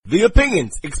The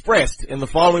opinions expressed in the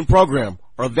following program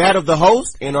are that of the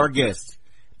host and our guests.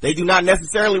 They do not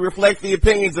necessarily reflect the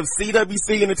opinions of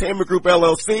CWC Entertainment Group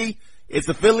LLC, its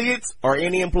affiliates, or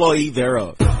any employee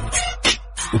thereof. They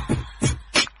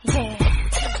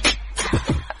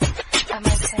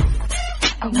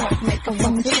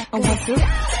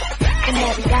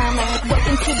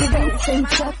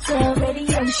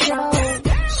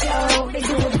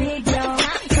do it big, y'all.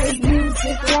 Great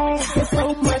music, laughs, there's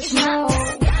so much more.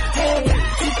 Hey,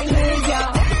 keep it here,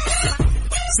 y'all.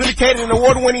 Syndicated and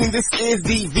award-winning, this is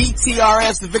the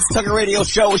VTRS, the Vince Tucker Radio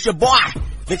Show. It's your boy,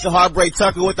 Vince Heartbreak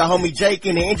Tucker, with the homie Jake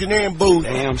in the engineering booth.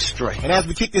 Damn straight. And as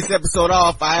we kick this episode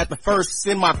off, I had to first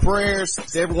send my prayers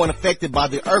to everyone affected by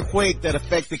the earthquake that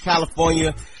affected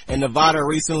California and Nevada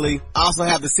recently. I also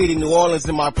have the city of New Orleans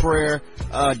in my prayer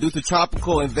due to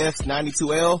Tropical Invest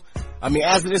 92L. I mean,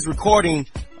 as of this recording,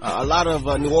 a lot of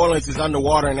New Orleans is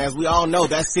underwater, and as we all know,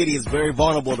 that city is very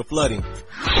vulnerable to flooding.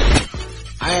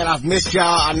 I've missed y'all.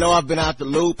 I know I've been out the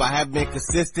loop. I haven't been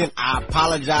consistent. I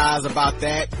apologize about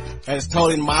that. And it's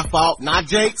totally my fault. Not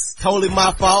Jake's. Totally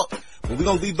my fault. But we're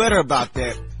going to be better about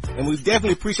that. And we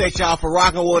definitely appreciate y'all for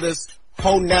rocking with us,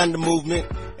 holding down the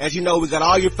movement. As you know, we got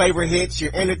all your favorite hits,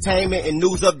 your entertainment and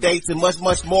news updates, and much,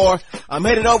 much more. I'm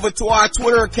headed over to our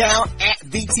Twitter account at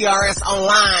VTRS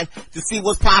Online to see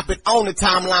what's popping on the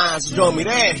timelines. So join me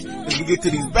there as we get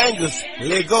to these bangers.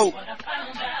 Let's go.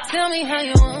 Tell me how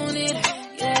you want it,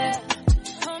 yeah.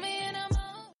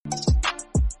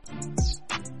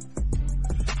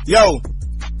 Yo,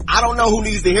 I don't know who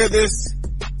needs to hear this,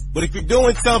 but if you're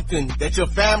doing something that your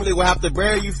family will have to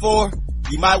bury you for,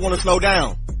 you might want to slow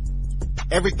down.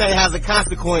 Everything has a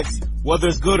consequence, whether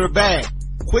it's good or bad.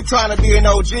 Quit trying to be an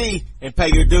OG and pay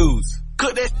your dues.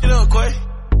 Cook that shit up, Quay.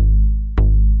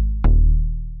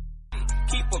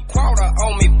 Keep a quarter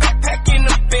on me, backpack in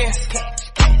the Benz.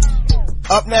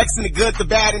 Up next in the good, the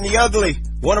bad, and the ugly,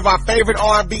 one of our favorite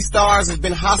R&B stars has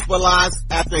been hospitalized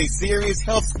after a serious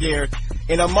health scare,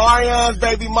 and Omarion's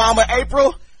baby mama,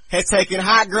 April, has taken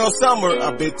Hot Girl Summer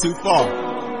a bit too far.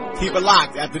 Keep it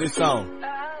locked after this song.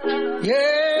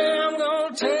 Yeah, I'm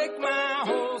gonna take my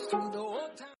horse through the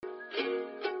old town.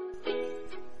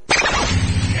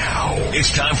 Now,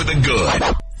 it's time for the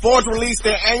good. Forbes released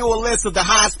their annual list of the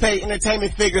highest paid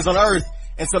entertainment figures on earth,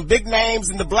 and some big names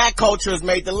in the black culture has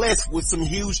made the list with some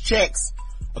huge checks.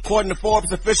 According to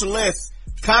Forbes' official list,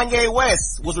 Kanye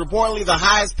West was reportedly the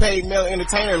highest paid male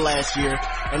entertainer last year,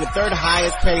 and the third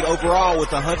highest paid overall with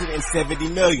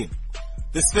 $170 million.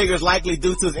 This figure is likely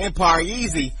due to his empire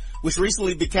Yeezy, which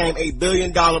recently became $1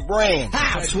 billion brand.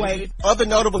 Other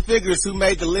notable figures who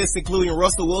made the list including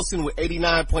Russell Wilson with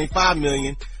 $89.5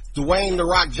 million, Dwayne "The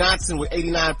Rock" Johnson with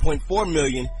 $89.4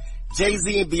 million,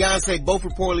 Jay-Z and Beyonce both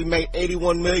reportedly made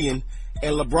 $81 million,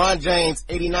 and LeBron James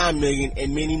 $89 million,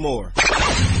 and many more.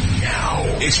 Now,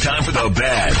 it's time for the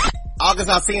bad. August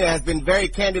Alsina has been very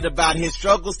candid about his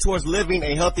struggles towards living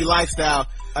a healthy lifestyle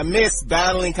amidst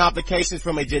battling complications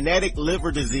from a genetic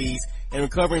liver disease and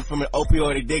recovering from an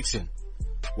opioid addiction.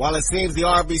 While it seems the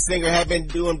R&B singer had been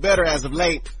doing better as of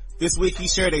late, this week he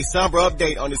shared a somber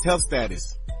update on his health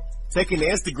status. Taking to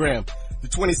Instagram, the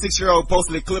 26-year-old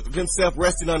posted a clip of himself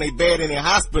resting on a bed in a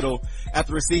hospital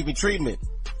after receiving treatment.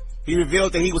 He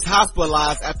revealed that he was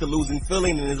hospitalized after losing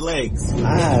feeling in his legs.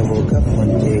 I woke up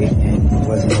one day and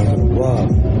wasn't able to walk,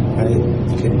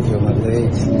 right? Couldn't feel my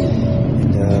legs. And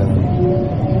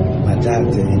my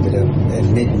doctor ended up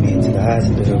admitting me into the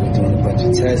hospital, doing a bunch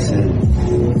of tests,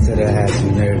 and said I had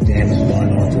some nerve damage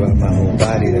going on throughout my whole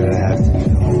body that I have to,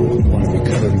 go on a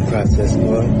recovery process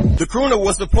for. The crooner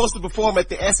was supposed to perform at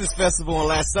the Essence Festival on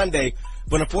last Sunday,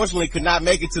 but unfortunately could not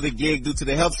make it to the gig due to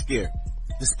the health scare.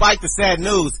 Despite the sad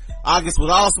news, August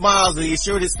was all smiles and he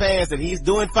assured his fans that he's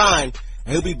doing fine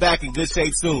and he'll be back in good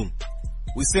shape soon.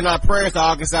 We send our prayers to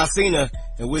August Alsina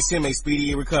and wish him a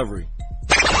speedy recovery.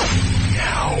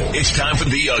 Now, it's time for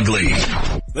the ugly.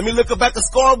 Let me look up at the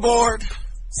scoreboard.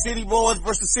 City boys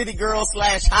versus city girls /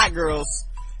 hot girls.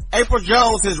 April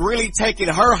Jones has really taken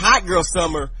her Hot Girl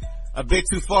Summer a bit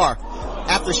too far.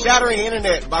 After shattering the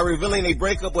internet by revealing a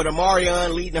breakup with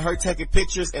Omarion, leading to her taking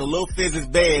pictures in Lil Fizz's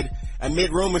bed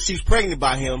amid rumors she's pregnant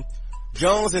by him,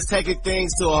 Jones has taken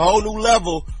things to a whole new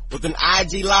level with an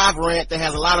IG Live rant that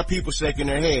has a lot of people shaking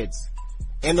their heads.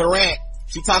 In the rant,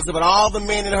 she talks about all the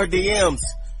men in her DMs.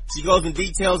 She goes in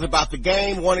details about the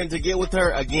game wanting to get with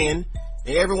her again,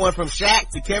 and everyone from Shaq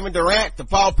to Kevin Durant to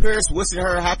Paul Pierce wishing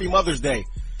her a happy Mother's Day.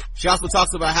 She also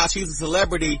talks about how she's a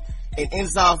celebrity and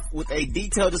ends off with a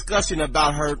detailed discussion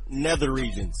about her nether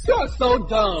regions. You're so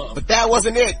dumb. But that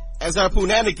wasn't it, as her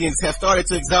punanigans have started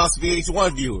to exhaust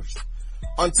VH1 viewers.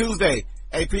 On Tuesday,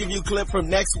 A preview clip from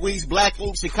next week's Black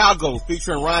Ink Chicago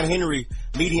featuring Ron Henry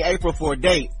meeting April for a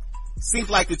date. Seems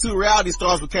like the two reality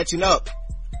stars were catching up.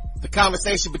 The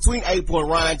conversation between April and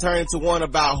Ryan turned into one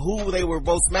about who they were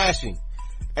both smashing.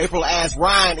 April asked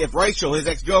Ryan if Rachel, his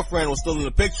ex-girlfriend, was still in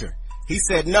the picture. He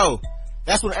said no.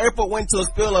 That's when April went to a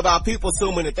spiel about people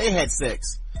assuming that they had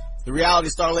sex. The reality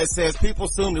starlet says people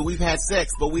assume that we've had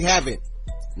sex, but we haven't.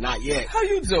 Not yet. How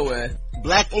you doing?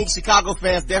 Black Ink Chicago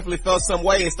fans definitely felt some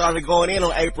way and started going in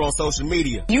on April on social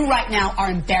media. You right now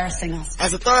are embarrassing us.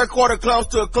 As the third quarter comes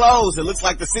to a close, it looks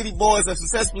like the City Boys have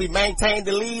successfully maintained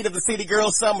the lead of the City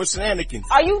Girls Summer Shenanigans.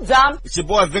 Are you dumb? It's your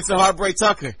boy Vincent Heartbreak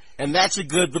Tucker, and that's your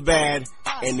good, the bad,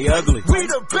 and the ugly. We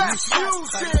the best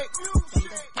music.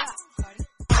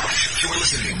 You're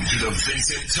listening to the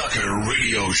Vincent Tucker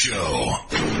Radio Show.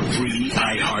 3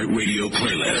 iHeartRadio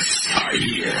playlists are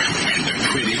here, and the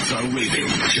critics are raving.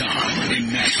 John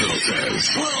in Nashville says,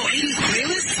 "Whoa, 80s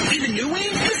playlists? Even new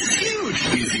wave? This is huge."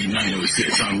 Easy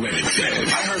 906 on Reddit says,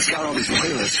 "I heard got all these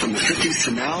playlists from the 50s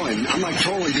to now, and I'm like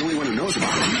totally the only one who knows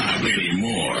about them." "Not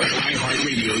anymore.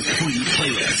 iHeartRadio's free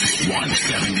playlist. Want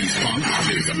 70s funk?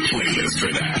 There's a playlist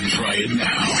for that. Try it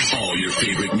now. All your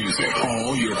favorite music,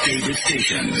 all your favorite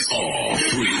stations, all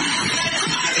free."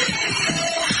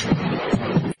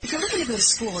 If you're looking to go to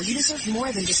school, you deserve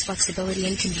more than just flexibility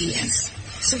and convenience.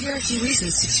 So here are a few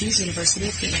reasons to choose University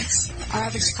of Phoenix. Our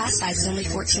average class size is only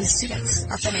 14 students.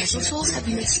 Our financial tools help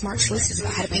you make smart choices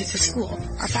about how to pay for school.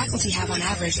 Our faculty have on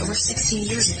average over 16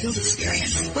 years of field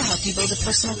experience. We'll help you build a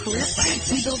personal career plan.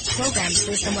 We build programs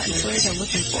based on what employers are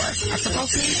looking for. Our football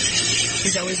team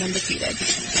is always undefeated.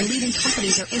 And leading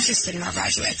companies are interested in our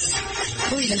graduates.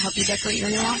 We'll even help you decorate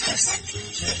your new office.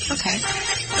 Okay,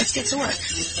 let's get to work.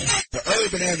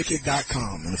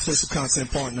 TheUrbanAdvocate.com, an official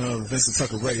content partner of the Vincent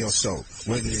Tucker Radio Show.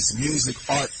 Whether it's music,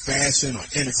 art, fashion, or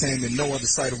entertainment, no other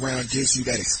site around gives you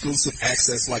that exclusive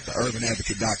access like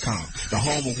TheUrbanAdvocate.com. The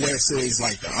home of web series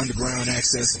like The Underground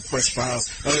Access and Fresh Files,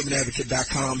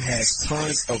 TheUrbanAdvocate.com has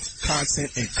tons of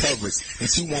content and coverage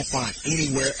that you won't find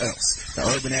anywhere else. The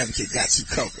Urban Advocate got you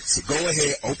covered. So go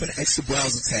ahead, open the extra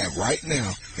browser tab right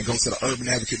now and go to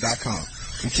TheUrbanAdvocate.com.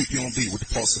 and keep you on beat with the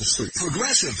pulse of the street.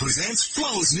 Progressive presents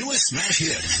Flo's newest smash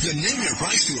hit. The Name Your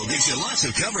Price tool gives you lots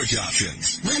of coverage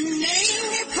options. The Name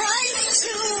Your Price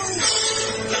tool.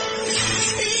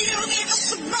 You give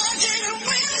us a budget and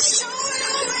we'll show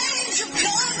you a range of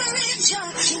coverage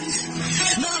options.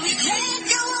 But we can't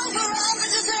go over all the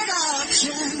dessert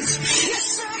options.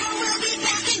 Yes, sir, we'll be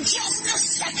back in just a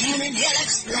second and he'll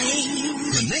explain.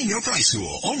 The Name Your Price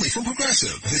tool, only from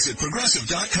Progressive. Visit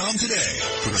Progressive.com today.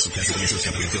 Progressive Casualty Insurance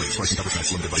Company affiliates. Pricing coverage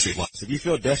match limited by state law. If you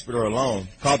feel desperate or alone,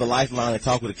 call the Lifeline and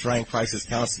talk with a trained crisis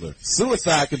counselor.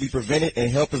 Suicide can be prevented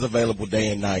and help is available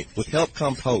day and night. With help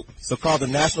comes hope. So call the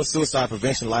National Suicide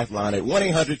Prevention Lifeline at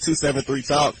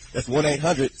 1-800-273-TALK. That's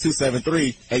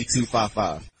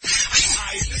 1-800-273-8255.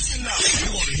 Listen up. We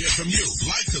want to hear from you.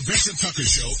 Like the Vincent Tucker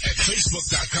Show at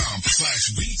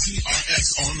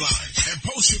Facebook.com/VTRS online and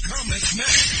post your comments now.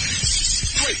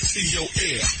 Straight in your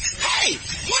ear. Hey,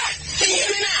 what? Can you hear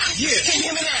me now? Yeah. Can you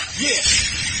hear me now? Yeah.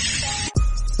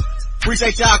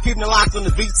 Appreciate y'all keeping it locked on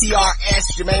the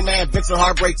VTRS. Your main man, Vincent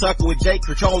Heartbreak Tucker with Jake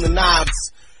controlling the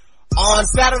knobs. On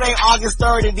Saturday, August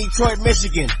 3rd in Detroit,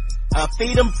 Michigan,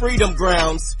 Freedom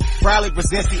Grounds proudly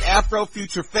presents the Afro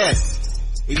Future Fest.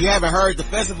 If you haven't heard, the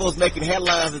festival is making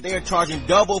headlines that they are charging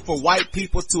double for white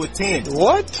people to attend.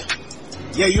 What?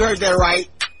 Yeah, you heard that right.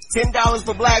 $10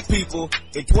 for black people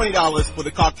and $20 for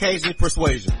the Caucasian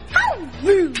persuasion.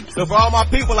 So for all my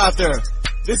people out there,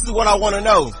 this is what I want to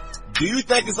know. Do you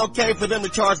think it's okay for them to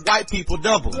charge white people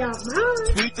double?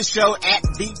 Tweet the show at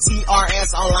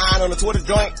VTRS online on the Twitter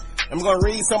joint. I'm going to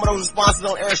read some of those responses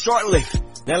on air shortly.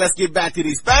 Now let's get back to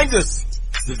these bangers.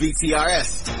 The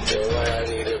VTRS. I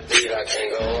need a beat, I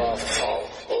can't go off.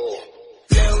 Oh.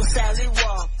 Little Sally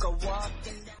Walker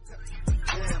walking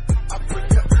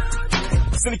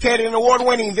Syndicated and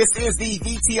award-winning, this is the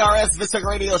VTRS Vincent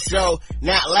Radio Show.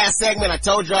 Now, last segment, I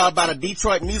told y'all about a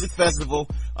Detroit music festival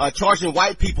charging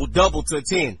white people double to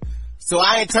attend. So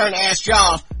I in turn asked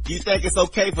y'all, do you think it's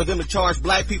okay for them to charge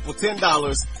black people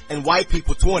 $10 and white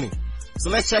people $20?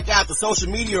 So let's check out the social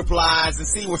media replies and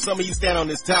see where some of you stand on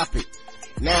this topic.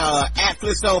 Now, at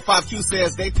Flintstone5Q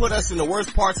says, they put us in the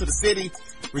worst parts of the city,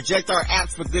 reject our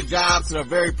apps for good jobs, and are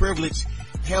very privileged.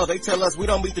 Hell, they tell us we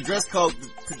don't meet the dress code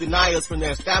to deny us from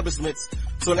their establishments,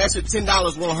 so an extra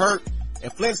 $10 won't hurt.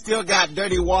 And Flint still got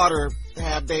dirty water.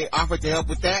 Have they offered to help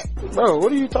with that? Bro,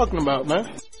 what are you talking about, man?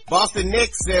 Boston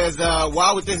Nick says,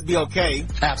 why would this be okay?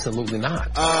 Absolutely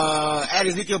not. At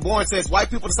Ezekiel Bourne says, white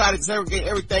people decided to segregate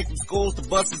everything from schools to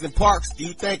buses and parks. Do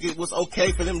you think it was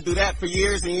okay for them to do that for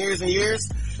years and years and years?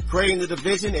 Creating the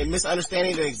division and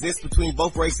misunderstanding that exists between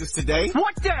both races today?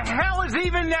 What the hell is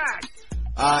even that?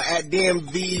 At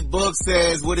DMV Book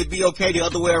says, would it be okay the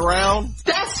other way around?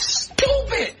 That's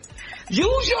stupid.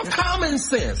 Use your common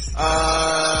sense.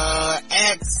 At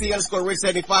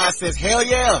C_Rich75 says, hell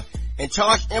yeah. And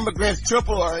charge immigrants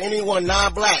triple or anyone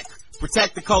non-black.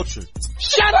 Protect the culture.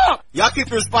 Shut up! Y'all keep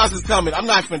the responses coming. I'm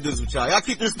not gonna do this with y'all. Y'all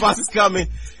keep the responses coming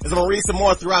as I'm gonna read some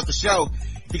more throughout the show.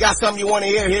 If you got something you want to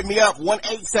hear, hit me up,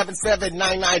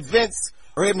 1-877-99-VINCE,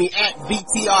 or hit me at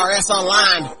VTRS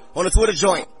Online on the Twitter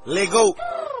joint. Let go.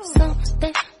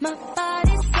 Something, my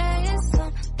body's saying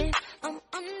something, I'm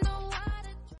underwater.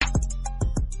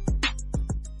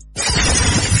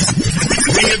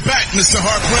 Bring it back, Mr.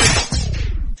 Heartbreak.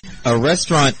 A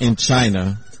restaurant in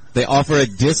China, they offer a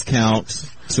discount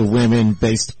to women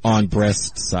based on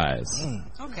breast size.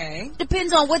 Okay.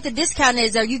 Depends on what the discount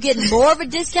is. Are you getting more of a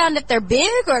discount if they're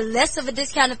big or less of a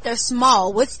discount if they're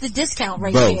small? What's the discount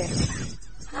right there?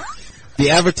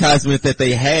 The advertisement that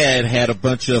they had a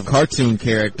bunch of cartoon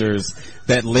characters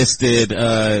that listed,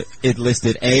 it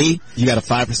listed A, you got a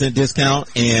 5% discount,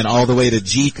 and all the way to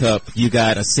G cup, you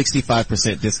got a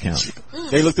 65% discount.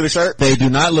 They look through the shirt? They do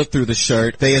not look through the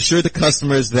shirt. They assure the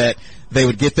customers that they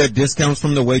would get their discounts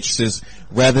from the waitresses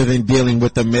rather than dealing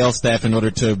with the male staff in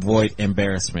order to avoid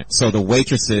embarrassment. So the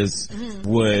waitresses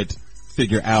would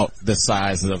figure out the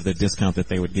size of the discount that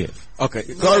they would give. Okay.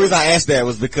 The only reason I asked that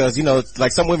was because, you know,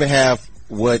 like some women have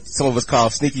what some of us call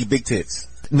sneaky big tits.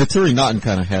 Naturi Naughton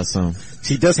kind of has some.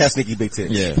 She does have sneaky big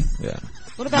tits. Yeah, yeah.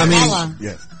 What about Lala?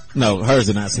 Yes. No, hers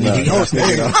are not sneaky. No, you can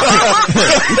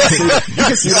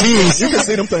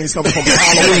see them things coming from the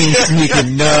Halloween.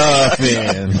 Sneaking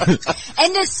nothing.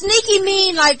 And does sneaky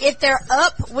mean like if they're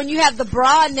up when you have the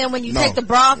bra and then when you take the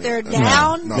bra off they're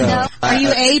down? No. Are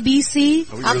you A, B, C?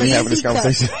 I'm having this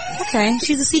conversation. Okay,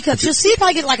 she's a C cup. She'll see if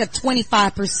I get like a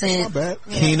 25%. Not bad.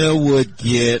 Kina would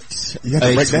get a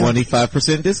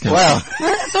 25% discount. Wow.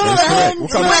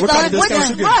 What kind of discount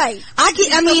you get? Right.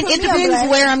 It depends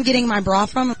where I'm getting my bra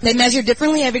from. They measure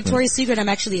differently. At Victoria's Secret, I'm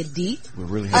actually a D. We're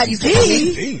really A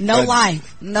D? No lie.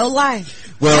 Well,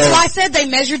 that's why I said they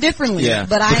measure differently. Yeah,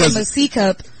 but I am a C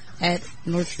cup at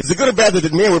North. Is it good or bad that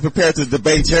the men were prepared to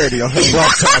debate Charity on his bra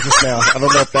size just now? I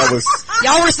don't know if that was...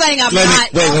 Y'all were saying I'm not.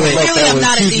 Clearly I'm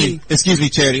not a D. Excuse me,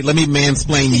 Charity. Let me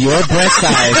mansplain your breast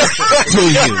size to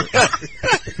you.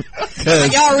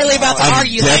 Y'all are really about to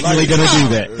argue. Definitely gonna do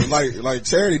that. Like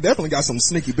Charity definitely got some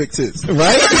sneaky big tits.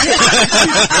 Right?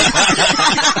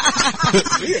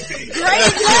 Great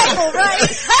example, right?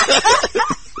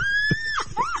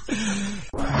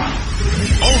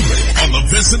 Only on the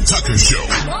Vincent Tucker Show.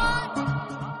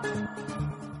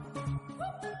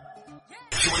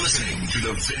 You're listening to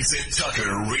the Vincent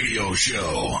Tucker Radio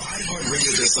Show.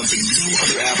 iHeartRadio does something no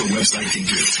other app or website can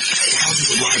do. Thousands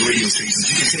of live radio stations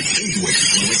you can take anywhere. You want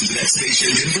to listen to that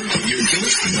station in Denver? You're in Philly?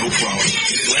 No problem.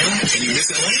 In Atlanta? And you miss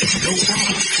LA? No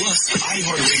problem. Plus,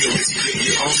 iHeartRadio lets you create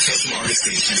your own custom artist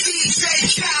station.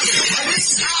 DJ Khaled, this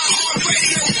is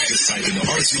iHeartRadio. Just type in the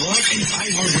artist you love, and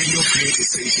iHeartRadio creates a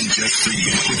station just for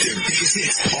you. With their biggest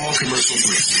hits, all commercial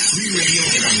free. Free radio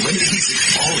and unlimited music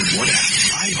all in one app.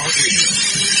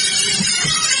 iHeartRadio.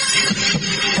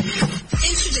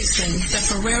 Introducing the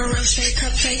Ferrero Rocher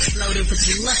cupcakes loaded with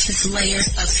luscious layers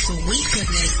of sweet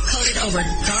goodness coated over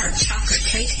dark chocolate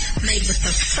cake made with the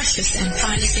freshest and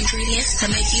finest ingredients to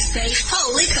make you say,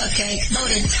 holy cupcake.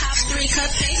 Voted top 3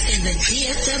 cupcakes in the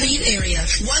DFW area.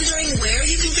 Wondering where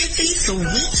you can get these sweet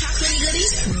chocolatey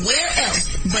goodies? Where else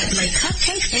but Le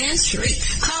Cupcake and Treat.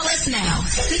 Call us now,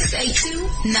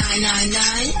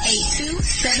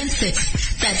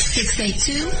 682-999-8276. That's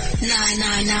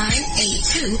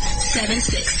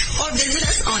 682-999-8276. Or visit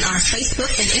us on our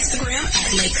Facebook and Instagram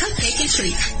at Le Cupcake and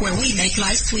Treat, where we make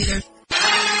life sweeter.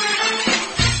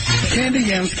 Candy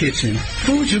Yam's Kitchen,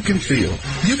 food you can feel.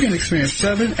 You can experience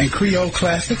Southern and Creole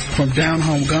classics from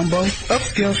down-home gumbo,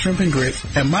 upscale shrimp and grits,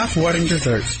 and mouth-watering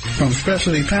desserts. From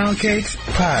specialty pound cakes,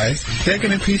 pies,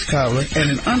 decadent peach cobbler,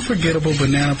 and an unforgettable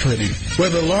banana pudding.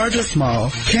 Whether large or small,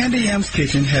 Candy Yam's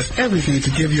Kitchen has everything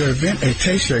to give your event a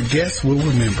taste your guests will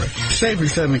remember. Savory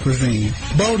Southern cuisine,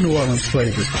 bold New Orleans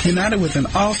flavors, united with an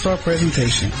all-star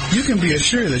presentation. You can be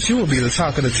assured that you will be the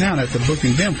talk of the town after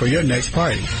booking them for your next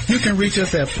party. You can reach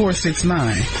us at 460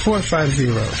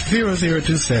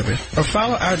 469-450-0027 or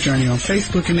follow our journey on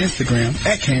Facebook and Instagram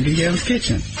at Candy Yams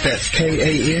Kitchen. That's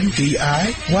KANDIYAMZ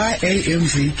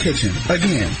Kitchen.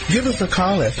 Again, give us a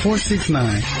call at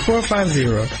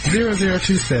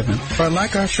 469-450-0027 or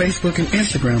like our Facebook and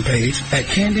Instagram page at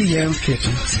Candy Yams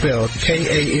Kitchen, spelled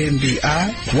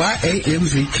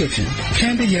KANDIYAMZ Kitchen.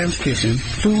 Candy Yams Kitchen,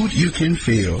 food you can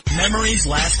feel. Memories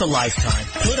last a lifetime.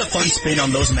 Put a fun spin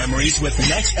on those memories with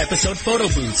Next Episode Photo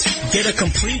Booths. Get a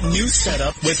complete new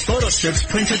setup with photo strips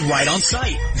printed right on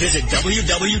site. Visit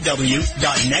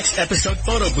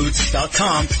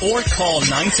www.nextepisodephotoBooths.com or call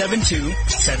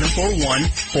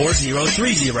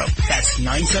 972-741-4030. That's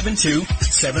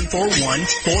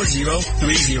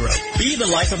 972-741-4030. Be the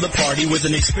life of the party with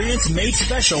an experience made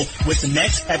special with the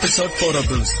Next Episode Photo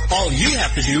Booths. All you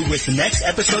have to do with the Next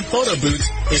Episode Photo Booths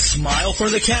is smile for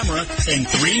the camera in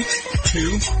 3, 2,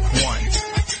 1.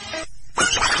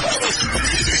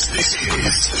 This is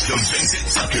the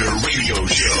Vincent Tucker Radio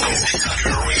Show.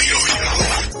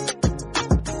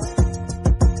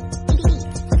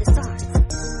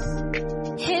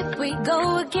 Here we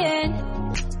go again.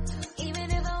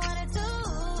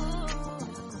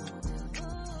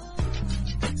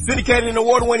 Syndicated and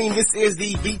award-winning, this is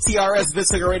the VTRS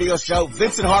Vincent Tucker Radio Show.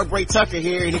 Vincent Heartbreak Tucker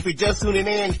here, and if you're just tuning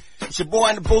in, it's your boy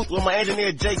in the booth with my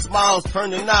engineer Jake Smiles,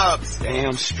 turn the knobs.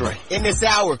 Damn straight. In this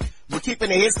hour, we're keeping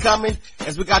the hits coming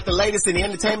as we got the latest in the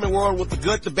entertainment world with the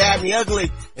good, the bad, and the ugly,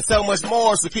 and so much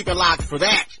more, so keep it locked for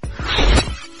that.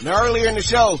 Now, earlier in the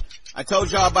show, I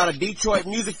told y'all about a Detroit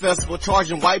music festival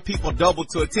charging white people double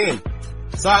to attend.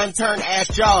 So I in turn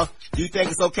asked y'all, do you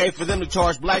think it's okay for them to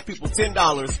charge black people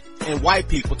 $10 and white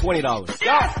people $20?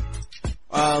 Yeah.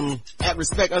 At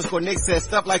Respect_Nick says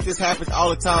stuff like this happens all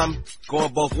the time,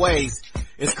 going both ways.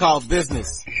 It's called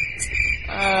business.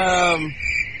 Okay.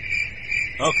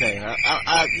 Okay.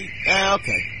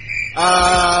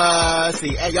 Let's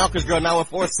see. At Yonkers Girl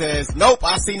 914 says, nope,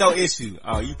 I see no issue.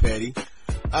 Oh, you petty.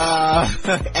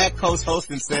 At Coast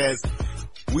Hosting says,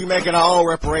 we making our own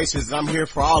reparations and I'm here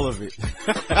for all of it.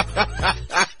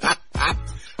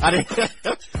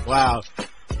 Wow.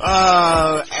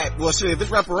 Well, shit, if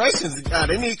it's reparations,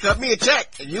 they need to cut me a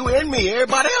check. You and me,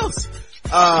 everybody else.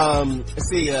 Let's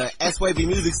see, S-Wavy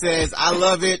Music says, I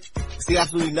love it. See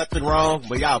absolutely nothing wrong,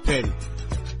 but y'all petty.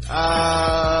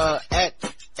 At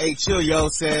A Chilio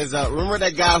says, remember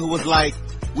that guy who was like,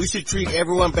 we should treat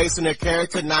everyone based on their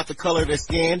character, not the color of their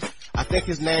skin? I think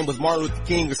his name was Martin Luther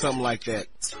King or something like that.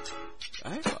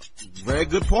 Very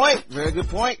good point. Very good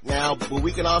point. Now, but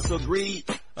we can also agree,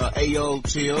 Ayo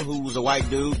Chill, who was a white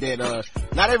dude, that,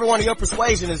 not everyone in your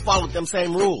persuasion has followed them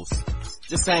same rules.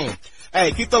 Just saying.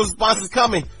 Hey, keep those responses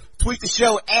coming. Tweet the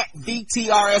show at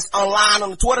VTRS online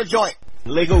on the Twitter joint.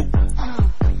 Legal.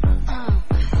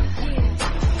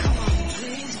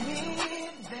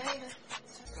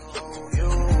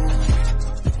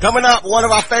 Coming up, one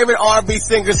of our favorite R&B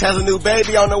singers has a new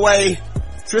baby on the way.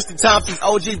 Tristan Thompson's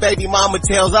OG baby mama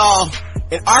tells all.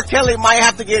 And R. Kelly might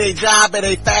have to get a job at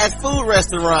a fast food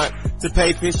restaurant to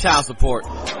pay for his child support.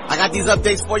 I got these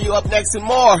updates for you up next and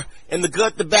more in the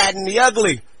good, the bad, and the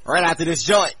ugly right after this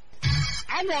joint.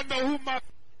 I want to know who my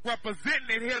representing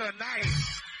it here tonight.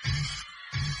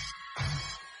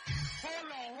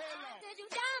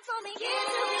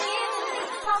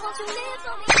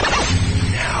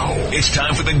 Now, it's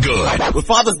time for the good. With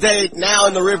Father's Day now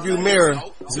in the rearview mirror,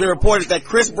 it's been reported that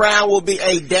Chris Brown will be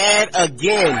a dad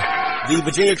again. The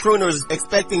Virginia crooner is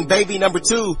expecting baby number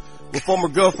 2 with former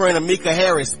girlfriend Amika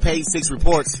Harris, Page 6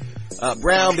 reports.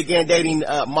 Brown began dating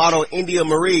model India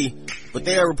Marie, but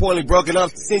they are reportedly broken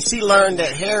up since she learned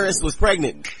that Harris was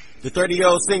pregnant. The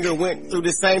 30-year-old singer went through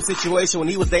the same situation when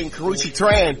he was dating Karrueche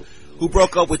Tran, who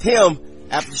broke up with him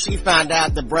after she found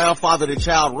out that Brown fathered a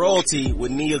child royalty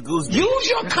with Nia Gooseby. Use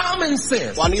your common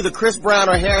sense. While neither Chris Brown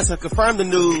or Harris have confirmed the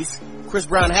news, Chris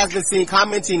Brown has been seen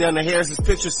commenting on the Harris's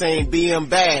picture saying BM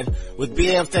bad, with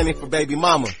BM standing for baby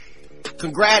mama.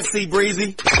 Congrats, C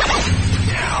Breezy.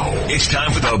 Now, it's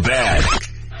time for the bad.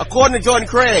 According to Jordan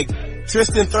Craig,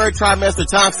 Tristan third trimester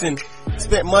Thompson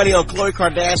spent money on Khloe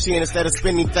Kardashian instead of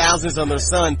spending thousands on their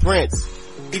son Prince.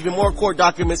 Even more court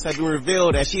documents have been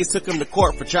revealed as she took him to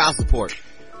court for child support.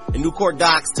 In new court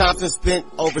docs, Thompson spent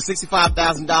over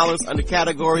 $65,000 under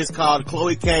categories called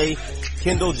Khloe K,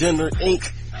 Kendall Jenner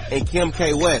Inc., and Kim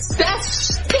K. West.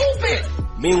 That's stupid!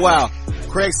 Meanwhile,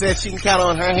 Craig says she can count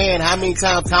on her hand how many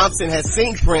times Thompson has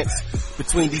seen Prince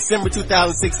between December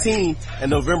 2016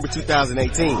 and November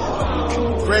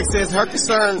 2018. Craig says her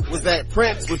concern was that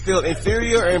Prince would feel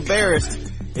inferior or embarrassed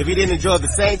if he didn't enjoy the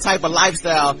same type of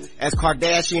lifestyle as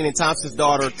Kardashian and Thompson's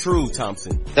daughter, True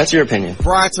Thompson. That's your opinion.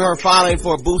 Prior to her filing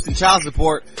for a boost in child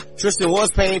support, Tristan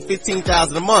was paying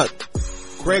 $15,000 a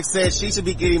month. Craig said she should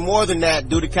be getting more than that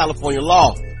due to California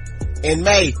law. In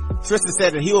May, Tristan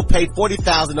said that he will pay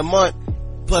 $40,000 a month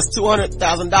plus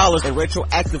 $200,000 in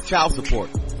retroactive child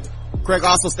support. Craig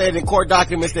also stated in court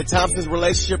documents that Thompson's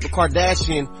relationship with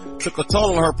Kardashian took a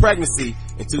toll on her pregnancy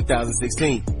in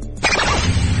 2016.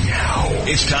 Now,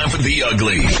 it's time for The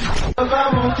Ugly.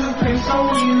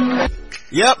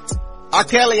 Yep. R.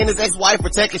 Kelly and his ex-wife were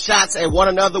taking shots at one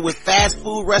another with fast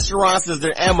food restaurants as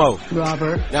their ammo.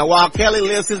 Robert. Now, while Kelly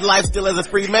lives his life still as a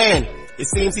free man, it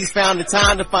seems he's found the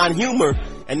time to find humor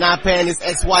and not paying his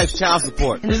ex-wife's child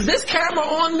support. Is this camera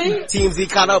on me? TMZ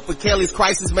caught up with Kelly's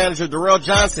crisis manager, Darrell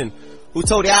Johnson, who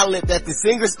told the outlet that the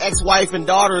singer's ex-wife and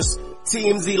daughter's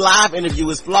TMZ Live interview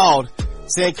is flawed,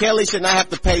 saying Kelly should not have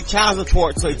to pay child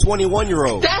support to a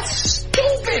 21-year-old. That's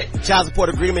stupid! Child support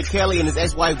agreement Kelly and his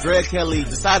ex-wife Dre Kelly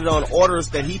decided on orders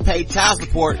that he paid child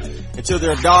support until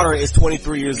their daughter is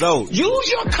 23 years old.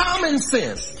 Use your common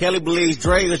sense. Kelly believes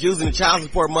Dre is using the child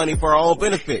support money for her own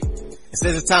benefit and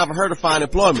says it's time for her to find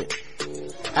employment.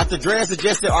 After Dre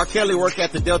suggested R. Kelly work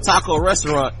at the Del Taco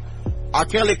restaurant, R.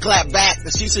 Kelly clapped back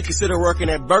that she should consider working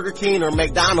at Burger King or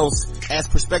McDonald's as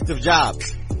prospective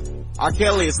jobs. R.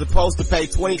 Kelly is supposed to pay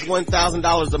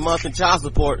 $21,000 a month in child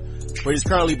support, but he's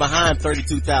currently behind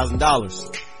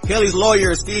 $32,000. Kelly's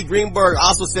lawyer, Steve Greenberg,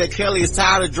 also said Kelly is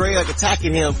tired of Dre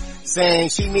attacking him, saying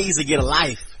she needs to get a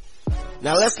life.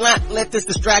 Now let's not let this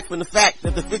distract from the fact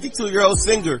that the 52-year-old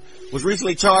singer was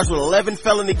recently charged with 11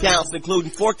 felony counts, including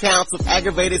 4 counts of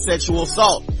aggravated sexual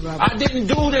assault. I didn't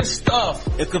do this stuff.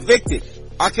 If convicted,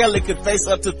 R. Kelly could face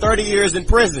up to 30 years in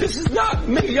prison. This is not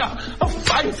me. I'm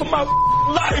fighting for my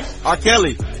life. R.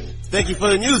 Kelly, thank you for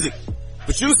the music,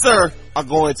 but you, sir, are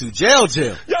going to jail. Yo,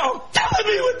 killing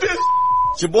me with this.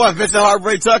 It's your boy, Vincent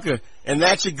Heartbreak Tucker, and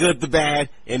that's your good, the bad,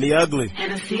 and the ugly.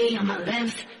 Hennessy on my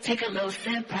lips, take a little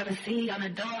sip, privacy on the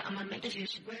door, I'ma make this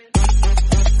shit grip.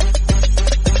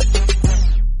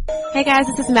 Hey guys,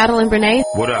 this is Madeline Brene.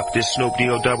 What up? This Snoop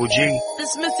D-O Double G.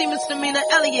 This Missy Misdemeanor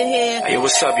Elliott here. Hey,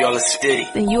 what's up, y'all? It's Diddy.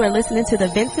 And you are listening to the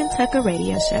Vincent Tucker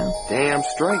Radio Show. Damn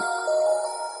straight.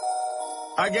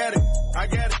 I get it. I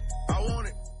want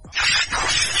it.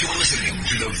 You're listening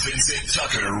to the Vincent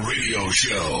Tucker Radio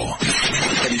Show.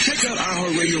 Have you checked out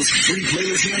iHeartRadio's free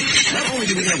playlist yet? Not only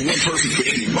do we have one perfect for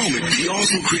any moment, we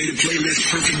also created playlists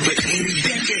perfect for any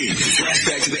decade.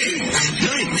 Flashback to the 80s,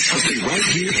 90s, I'll stay right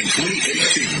here in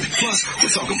 2018. Plus, we're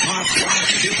talking pop, rock,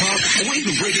 hip-hop, and we'll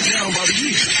even break it down by the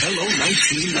year. Hello,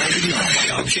 1999.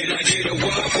 Can I get a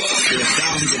what? There are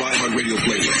thousands of iHeartRadio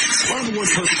playlists. Find the one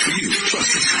perfect for you.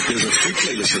 Trust me, there's a free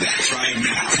playlist for that. Try it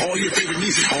now. All your favorite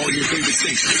music, all your favorite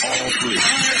stations, all free.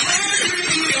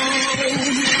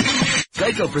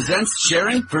 Geico presents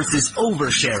sharing versus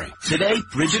oversharing. Today,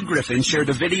 Bridget Griffin shared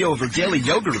a video of her daily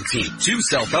yoga routine, 2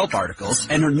 self-help articles,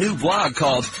 and her new blog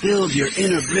called Build Your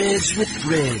Inner Bridge with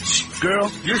Bridge.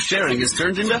 Girl, your sharing is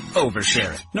turned into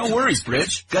oversharing. No worries,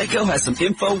 Bridge. Geico has some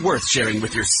info worth sharing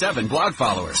with your 7 blog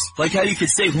followers, like how you could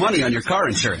save money on your car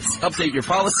insurance, update your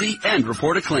policy, and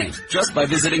report a claim, just by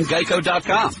visiting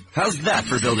Geico.com. How's that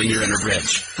for building your inner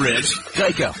bridge? Bridge?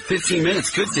 Geico. 15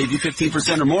 minutes could save you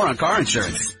 15% or more on car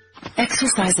insurance.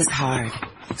 Exercise is hard,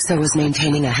 so is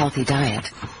maintaining a healthy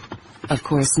diet. Of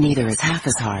course, neither is half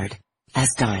as hard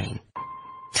as dying.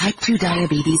 Type 2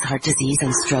 diabetes, heart disease,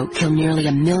 and stroke kill nearly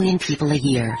 1 million people a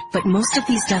year, but most of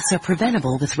these deaths are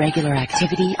preventable with regular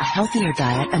activity, a healthier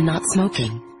diet, and not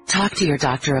smoking. Talk to your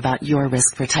doctor about your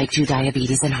risk for type 2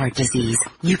 diabetes and heart disease.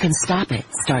 You can stop it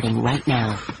starting right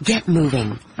now. Get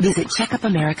moving. Visit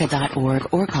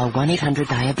checkupamerica.org or call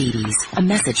 1-800-DIABETES. A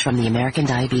message from the American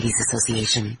Diabetes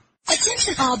Association.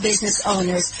 Attention all business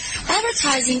owners.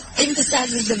 Advertising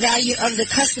emphasizes the value of the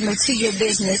customer to your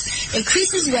business,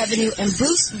 increases revenue, and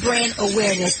boosts brand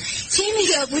awareness.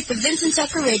 Teaming up with the Vincent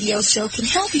Tucker Radio Show can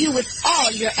help you with all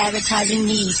your advertising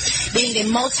needs. Being a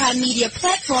multimedia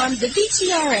platform, the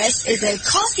VTRS is a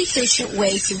cost-efficient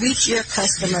way to reach your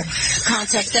customer.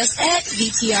 Contact us at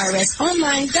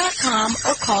VTRSonline.com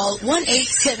or call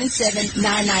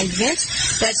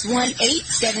 1-877-99-VINCE. That's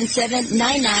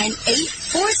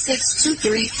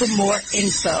 1-877-998-4623 for more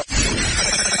info.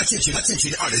 Attention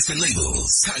artists and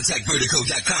labels. Contact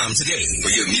Vertigo.com today for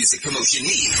your music promotion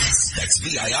needs. That's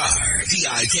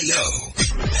VIRDIKO.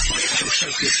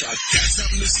 Got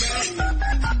something to say?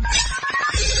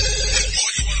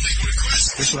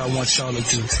 That's what I want y'all to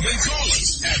do. Then call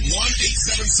us at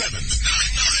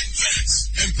 1-877-99-VINCE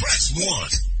and press 1.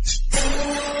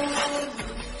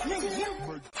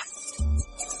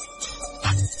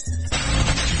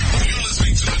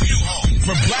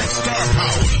 For Black Star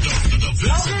Power, the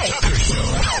Vincent Tucker Show.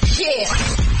 Yeah.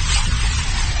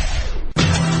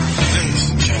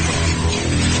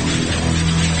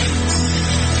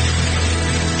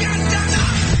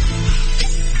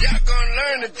 Y'all gonna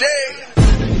learn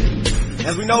today.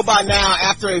 As we know by now,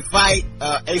 after a fight,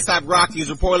 A$AP Rocky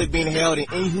is reportedly being held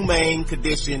in inhumane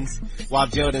conditions while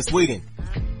jailed in Sweden.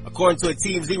 According to a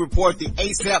TMZ report, the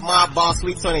A$AP mob boss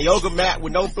sleeps on a yoga mat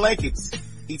with no blankets,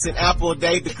 eats an apple a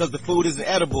day because the food isn't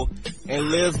edible,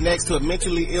 and lives next to a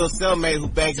mentally ill cellmate who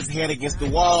bangs his head against the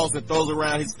walls and throws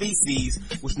around his feces,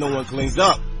 which no one cleans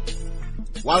up.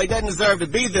 While he doesn't deserve to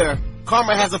be there,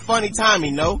 karma has a funny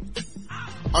timing, no?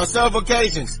 On several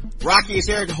occasions, Rocky has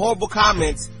shared horrible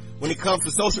comments when it comes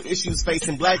to social issues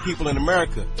facing black people in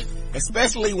America,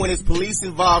 especially when it's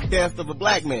police-involved death of a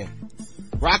black man.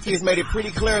 Rocky has made it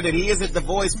pretty clear that he isn't the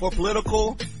voice for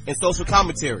political and social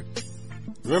commentary.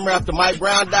 Remember after Mike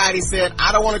Brown died, he said,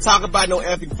 I don't want to talk about no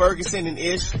effing Ferguson and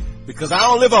Ish because I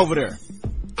don't live over there.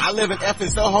 I live in effing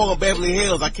Soho and Beverly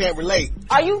Hills. I can't relate.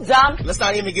 Are you dumb? Let's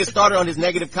not even get started on his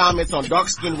negative comments on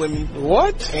dark-skinned women.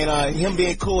 What? And him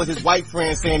being cool with his white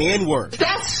friend saying the N-word.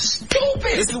 That's stupid.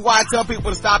 This is why I tell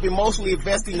people to stop emotionally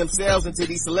investing themselves into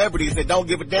these celebrities that don't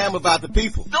give a damn about the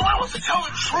people. No, I was telling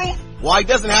the truth. While he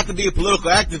doesn't have to be a political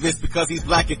activist because he's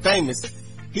black and famous,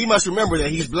 he must remember that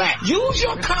he's black. Use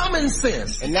your common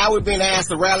sense. And now we're being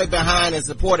asked to rally behind and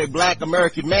support a black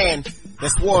American man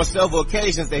that swore on several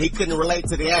occasions that he couldn't relate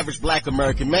to the average black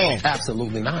American man.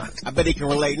 Absolutely not. I bet he can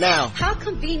relate now. How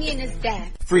convenient is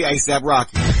that? Free A$AP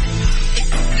Rocky.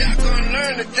 Y'all gonna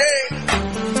learn today.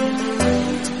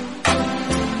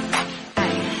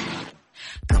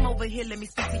 Come over here, let me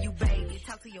speak to you, baby.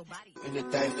 Talk to your body.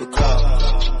 Anything for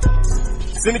cause.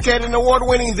 Syndicated and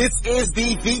award-winning, this is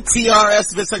the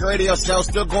VTRS Vincent Radio Show.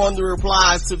 Still going through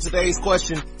replies to today's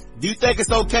question. Do you think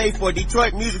it's okay for a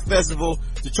Detroit Music Festival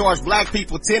to charge black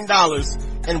people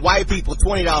 $10 and white people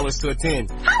 $20 to attend?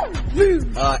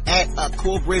 At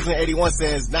Cool Brisbane 81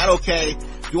 says, not okay.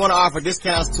 If you want to offer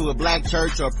discounts to a black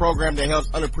church or a program that helps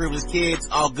underprivileged kids,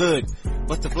 all good.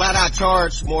 But to flat out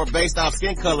charge more based off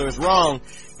skin color is wrong,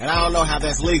 and I don't know how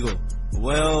that's legal.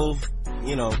 Well,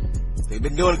 you know, they've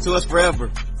been doing it to us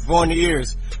forever, 400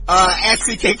 years. At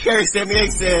CK Carey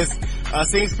 78 says,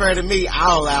 seems fair to me,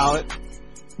 I'll allow it.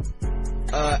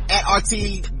 At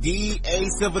RTDA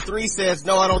Silver 3 says,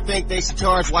 no, I don't think they should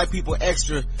charge white people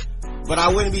extra, but I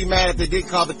wouldn't be mad if they did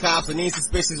call the cops on any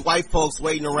suspicious white folks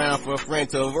waiting around for a friend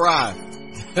to arrive.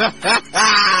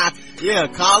 Yeah,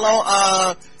 call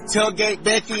on, Tailgate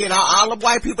Becky and all the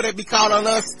white people that be calling on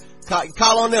us,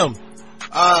 call on them.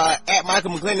 At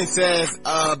Michael McGlennon says,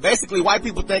 basically white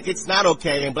people think it's not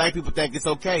okay and black people think it's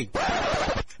okay.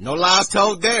 No lies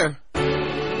told there. We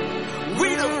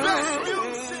the best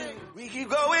music. We keep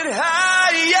going higher.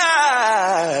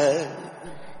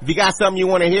 If you got something you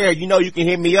want to hear, you know you can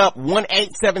hit me up,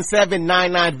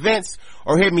 1-877-99-VINCE,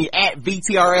 or hit me at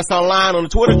VTRS Online on the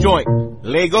Twitter joint.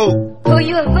 Let go. Who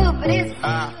you a boo for this?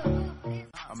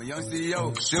 I'm a young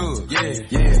CEO, sure. Yeah.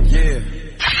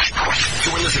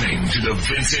 You're listening to the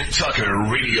Vincent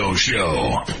Tucker Radio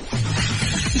Show.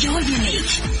 You're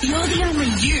unique. You're the only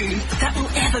you that will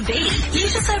ever be.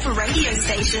 Use yourself a radio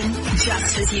station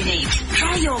just as unique.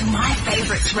 Try your My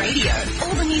Favorites radio.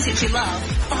 All the music you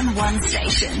love on one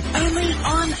station. Only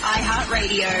on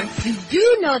iHeartRadio. You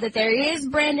do know that there is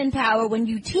branding power when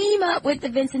you team up with the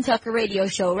Vincent Tucker Radio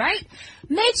Show, right?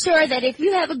 Make sure that if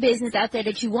you have a business out there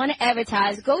that you want to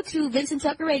advertise, go to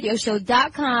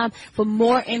VincentTuckerRadioshow.com for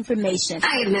more information.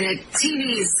 I admit it,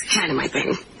 TV is kind of my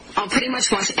thing. I'll pretty much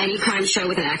watch any crime show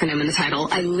with an acronym in the title.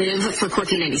 I live for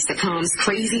quirky 90s sitcoms,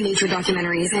 crazy nature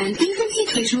documentaries, and even the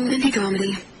occasional indie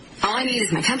comedy. All I need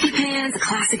is my comfy pants, a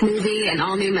classic movie, an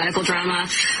all-new medical drama,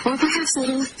 or perhaps a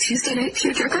little Tuesday night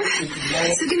tearjerker.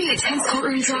 So give me a tense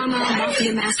courtroom drama,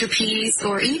 mafia masterpiece,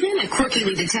 or even a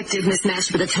quirkily detective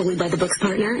mismatched with a totally by-the-books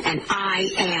partner, and I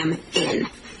am in.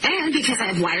 And because I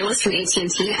have wireless from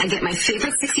AT&T, I get my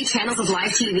favorite 60 channels of live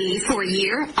TV for a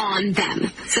year on them.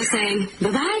 So saying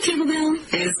bye-bye, cable bill,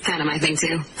 is kind of my thing,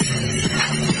 too.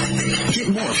 Get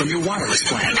more from your wireless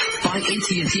plan. Buy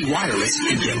AT&T Wireless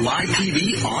and get live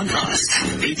TV on us.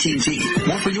 AT&T,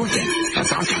 more for your thing.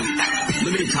 That's our thing.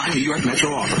 Limited time New York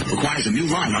Metro offer. Requires a new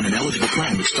line on an eligible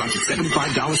plan which starts at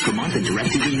 $75 per month and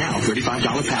DirecTV Now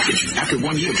 $35 package. After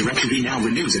 1 year, DirecTV Now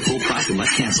renews at full price unless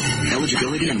canceled.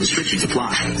 Eligibility and restrictions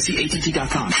apply. See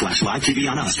att.com/live TV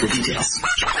on us for details.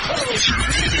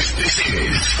 This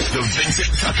is the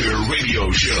Vincent Tucker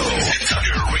Radio Show.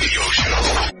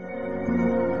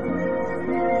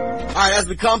 Alright, as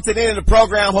we come to the end of the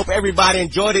program, hope everybody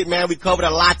enjoyed it, man. We covered a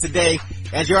lot today.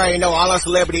 As you already know, all our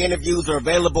celebrity interviews are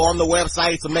available on the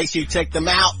website, so make sure you check them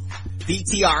out.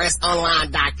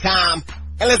 VTRSonline.com.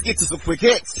 And let's get to some quick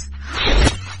hits.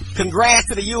 Congrats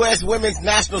to the U.S. women's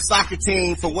national soccer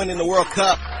team for winning the World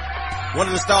Cup. One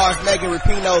of the stars, Megan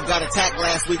Rapinoe, got attacked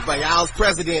last week by y'all's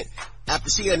president after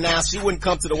she announced she wouldn't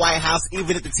come to the White House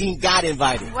even if the team got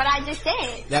invited. What I just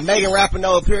said. Now, Megan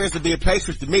Rapinoe appears to be a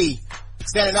patriot to me.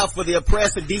 Standing up for the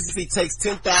oppressed and decency takes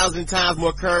 10,000 times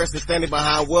more courage than standing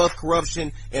behind wealth,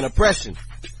 corruption, and oppression.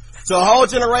 To a whole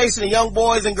generation of young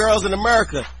boys and girls in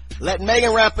America, let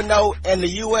Megan Rapinoe and the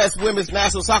U.S. women's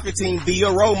national soccer team be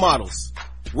your role models.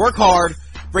 Work hard,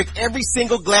 break every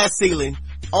single glass ceiling,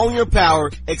 own your power,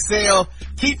 excel,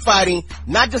 keep fighting,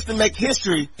 not just to make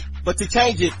history, but to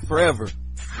change it forever.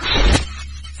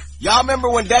 Y'all remember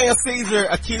when Daniel Caesar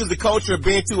accused the culture of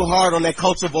being too hard on that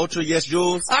culture vulture, Yes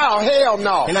Jules? Oh, hell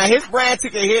no. And now his brand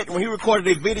took a hit when he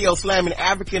recorded a video slamming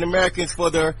African Americans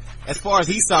for their, as far as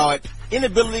he saw it,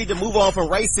 inability to move on from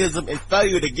racism and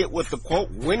failure to get with the quote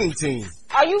winning team.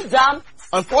 Are you dumb?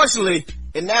 Unfortunately,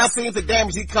 it now seems the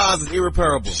damage he caused is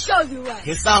irreparable. Show you right.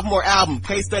 His sophomore album,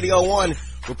 Case Study 01,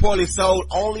 reportedly sold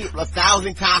only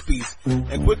 1,000 copies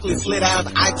and quickly slid out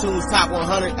of the iTunes Top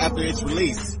 100 after its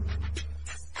release.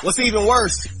 What's even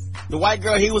worse, the white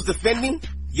girl he was defending,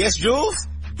 Yes Jules,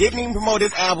 didn't even promote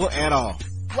his album at all.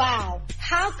 Wow.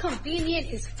 How convenient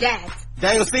is that?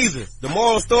 Daniel Caesar, the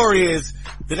moral story is,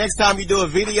 the next time you do a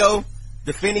video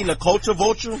defending the culture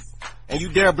vulture and you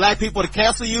dare black people to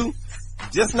cancel you,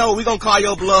 just know we're gonna call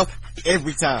your bluff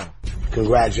every time.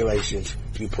 Congratulations.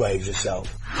 You played yourself.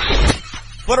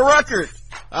 For the record,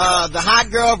 the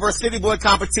hot girl versus city boy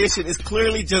competition is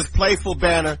clearly just playful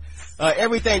banter.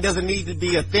 Everything doesn't need to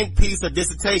be a think piece or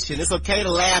dissertation. It's okay to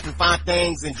laugh and find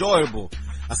things enjoyable.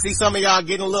 I see some of y'all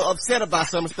getting a little upset about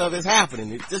some of the stuff that's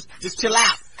happening. Just chill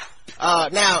out.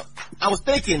 Now, I was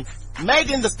thinking,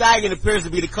 Megan Thee Stallion appears to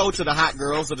be the coach of the hot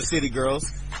girls or the city girls.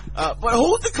 But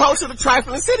who's the coach of the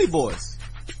trifling city boys?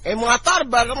 And when I thought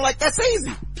about it, I'm like, that's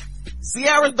easy.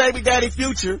 Ciara's baby daddy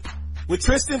Future, with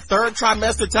Tristan third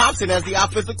trimester Thompson as the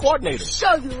offensive coordinator.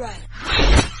 Show you right.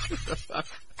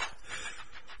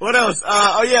 What else?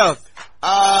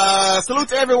 Salute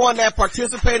to everyone that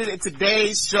participated in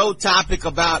today's show topic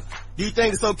about, do you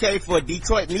think it's okay for a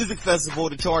Detroit music festival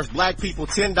to charge black people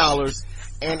 $10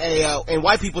 and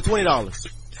white people $20?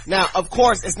 Now, of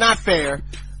course, it's not fair.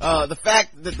 The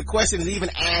fact that the question is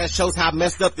even asked shows how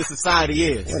messed up this society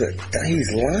is.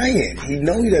 He's lying. He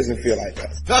know he doesn't feel like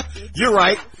that. You're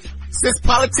right. Since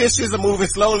politicians are moving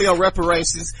slowly on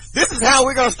reparations, this is how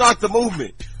we're going to start the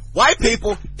movement. White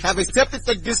people have accepted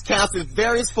the discounts in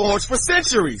various forms for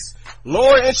centuries.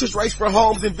 Lower interest rates for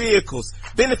homes and vehicles,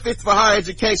 benefits for higher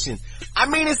education. I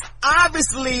mean, it's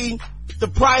obviously the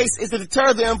price is to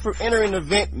deter them from entering an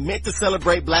event meant to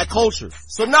celebrate black culture.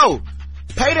 So no,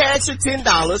 pay the extra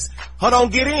 $10. Hold on,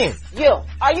 get in. You,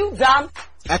 are you dumb?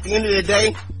 At the end of the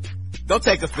day, don't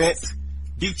take offense.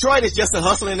 Detroit is just a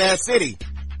hustling ass city.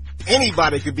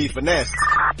 Anybody could be finessed.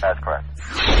 That's correct.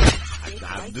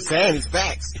 I'm just saying, it's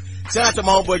facts. Shout out to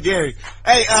my homeboy Gary.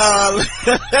 Hey,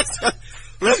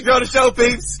 let's go to show,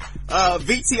 peeps.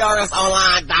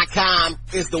 VTRSonline.com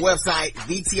is the website.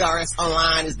 VTRS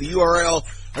Online is the URL.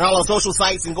 And all on social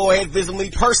sites, and go ahead and visit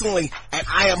me personally at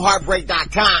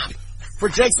IamHeartbreak.com. For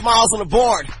Jake Smalls on the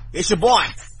board, it's your boy,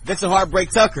 Vincent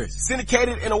Heartbreak Tucker.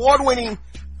 Syndicated and award-winning,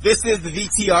 this is the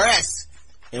VTRS.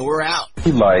 And we're out.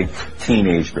 You like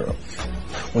teenage girls.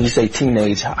 When you say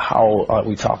teenage, how old are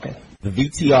we talking? The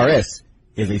VTRS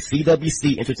is a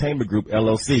CWC Entertainment Group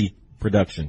LLC production.